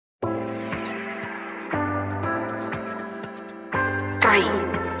3,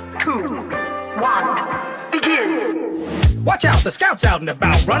 2, 1, begin! Watch out, the scout's out and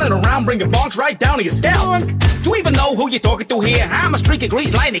about, running around bringing bonks right down to your scalp. Do you even know who you're talking to here? I'm a streak of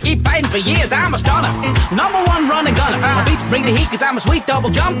grease lightning, keep fighting for years, I'm a stunner. #1 running gunner. My beats bring the heat cause I'm a sweet double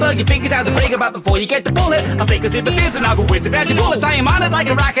jumper. Your fingers out the trigger, but before you get the bullet, I'm thick as if it is and I'll go with about your bullets. I am on it like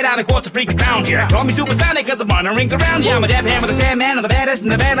a rocket out of quartz to freaking pound you. Call me supersonic cause I'm running rings around you. I'm a dab hammer, the Sandman, I'm the baddest in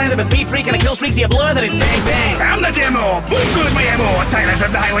the Badlands. I'm a speed freak and I kill streaks of your blood and it's bang bang. I'm the demo, boom goes my ammo. Tyler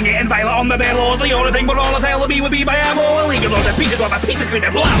from the Highland, getting violent on the bellows. The only thing but all the tale of me would be my ammo. I'll leave your blood to pieces while my pieces scream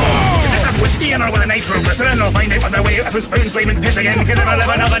and blah. Just have whiskey and I'll with a nitro glycerin and I'll find out what the way if a spoon flaming piss again. Cause if I live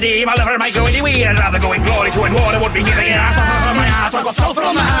another day, my liver might go anyway. I'd rather go in glory to and water would be getting ass on my heart. I've got sulphur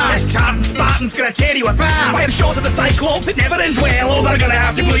on my heart. This tartan Spartan's gonna tear you apart. By the shores of the Cyclops, it never ends well. Oh, they're gonna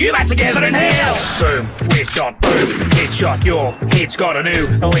have to glue you back together in hell. Zoom, wait, dot, boom, headshot, your head's got a new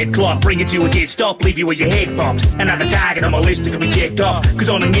lead clot. Bring it to a dead stop, leave you with your head popped. Another target on my list that can be checked off. Cause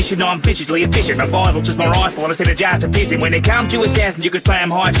on a mission I'm viciously efficient. My vital just my rifle and I set a jar to piss him. When it comes to assassins, you could slam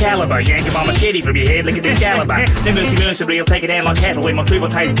high caliber. Yank him on machete from your head, look at this caliber. Then mercibly, you'll take it down like cattle. When my tuval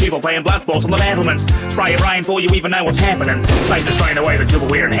tape tuval playing blood sports on the battlements. Spray your brain before you even know what's happening. Saves us throwing away the tuval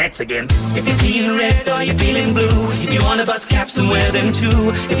wearing hats again. If you're seeing red or you're feeling blue, if you wanna bust caps and wear them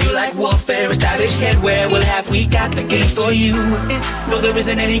too, if you like warfare or stylish headwear, well have we got the game for you. No, there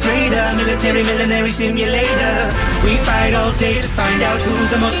isn't any greater military simulator. We fight all day to find out who's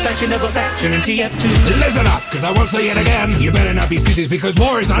the most fashionable faction in TF2. Listen up, cause I won't say it again. You better not be sissies because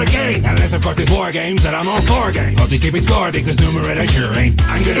war is not a game. Unless of course there's war games that I'm all for games. Hope they keep it score because numerator sure ain't.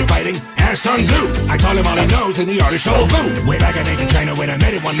 I'm good at fighting, ask Sun Tzu. I told him all he knows in the art of show food. Way back in ancient China when I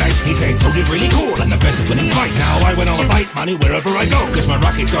met him one night, he said soldier's really cool and the best at winning fights. Now I win all the fight money wherever I go, cause my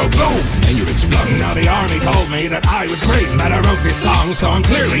rockets go boom and you explode. Now the army told me that I was crazy, that I wrote this song so I'm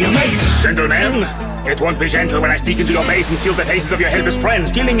clearly amazing. Gentlemen, it won't be gentle when I sneak into your base and steal the faces of your helpless friends.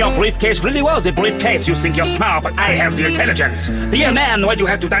 Stealing your briefcase really was a briefcase. You think you're smart, but I have the intelligence. Be a man, why'd you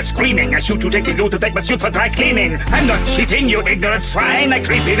have to die screaming? I shoot you, take the loot to take my suit for dry cleaning. I'm not cheating, you ignorant swine. I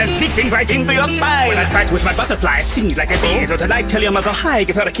creep in and sneak things right into your spine. When I fight with my butterfly, it stings like a bee. So tonight, tell your mother hi,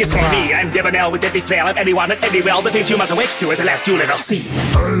 give her a kiss from me. I'm Debonair with deadly flair. I'm anyone and anywhere. The face you must awake to is the last you'll ever see.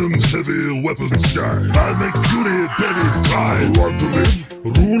 I am heavy weapons guy. I make Judy babies cry. Want to live?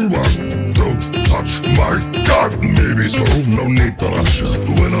 Rule 1. Don't touch my gun. Maybe so, no need to rush.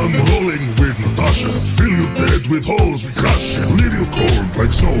 When I'm rolling with Natasha, fill you dead with holes we crush. Leave you cold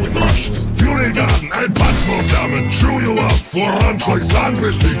like snow in Russia. Fury gun and punch more damage. Chew you up for lunch like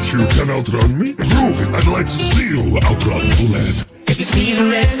sandwich. Think you can outrun me? Prove it, I'd like to see you outrun bullet. If you're feeling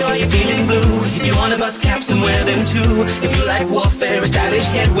red or you're feeling blue, if you wanna bust caps and wear them too, if you like warfare or stylish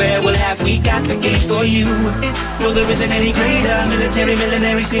headwear, well have we got the game for you. No, there isn't any greater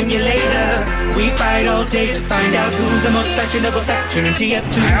military simulator. We fight all day to find out who's the most fashionable faction in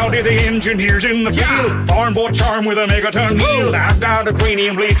TF2. Howdy the engineers in the field. Foreign board charm with a megaton yield. I've got a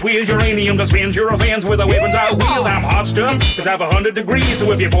cranium bleached with uranium to spin your offense with the weapons I wield. I'm hot stuff, cause I've 100 degrees,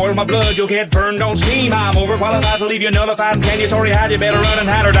 so if you boil my blood, you'll get burned on steam. I'm overqualified to leave you nullified and can you sorry you better run and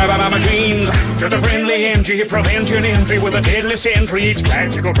hide or die by my machines. Just a friendly MG, prevention entry with a deadly sentry. Each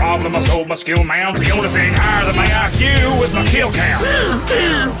practical problem I solve my skill mount. The only thing higher than my IQ is my kill count.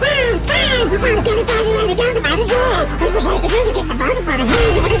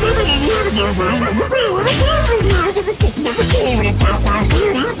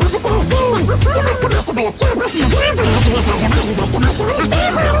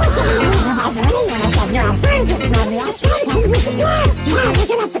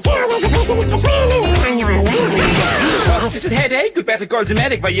 It's a headache, good better girls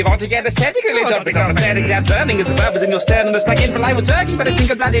medic, but you want to get aesthetically done. Because aesthetics out burning is the purpose in your sternum. It's like infant I was working, but a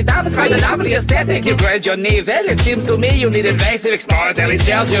single bloody dab is quite a lovely aesthetic. You grade your knee well, it seems to me you need invasive exploratory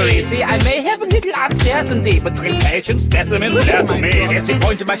surgery. See, I may have a little uncertainty, but real patient specimen will to me. Yes, you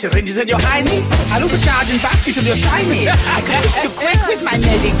pointed my syringes in your hiney. I'll overcharge and back you till you're shiny. I can fix you quick with my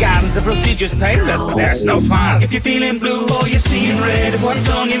mediguns. The procedure's painless, but there's no fun. If you're feeling blue or you're seeing red, what's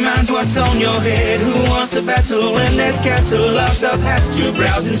on your mind, what's on your head? Who wants to battle when there's catalogs of hats to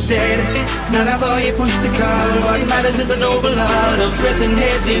browse instead? None of all you push the car. What matters is the noble art of dressing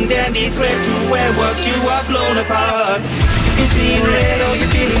heads in dandy threads to wear what you are flown apart. If you're seeing red or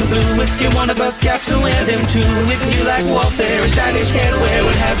you're feeling blue, if you wanna bust caps and wear them too, if you like warfare and stylish headwear,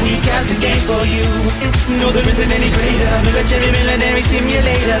 well have we got the game for you. No, there isn't any greater military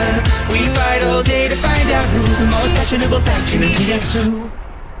simulator. We fight all day to find out who's the most fashionable faction in TF2.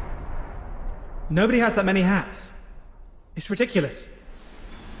 Nobody has that many hats. It's ridiculous.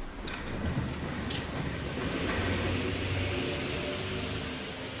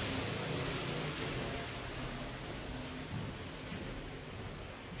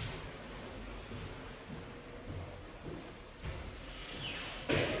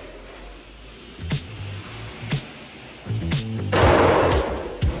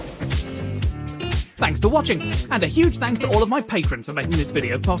 Thanks for watching, and a huge thanks to all of my patrons for making this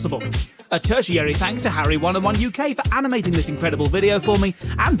video possible. A tertiary thanks to Harry101 UK for animating this incredible video for me,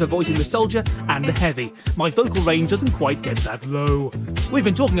 and for voicing the soldier and the heavy. My vocal range doesn't quite get that low. We've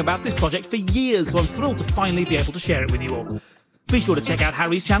been talking about this project for years, so I'm thrilled to finally be able to share it with you all. Be sure to check out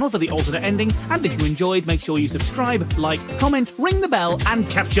Harry's channel for the alternate ending, and if you enjoyed, make sure you subscribe, like, comment, ring the bell, and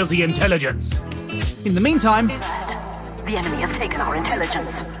capture the intelligence. In the meantime... The enemy have taken our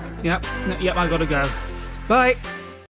intelligence. Yep, I gotta go. Bye.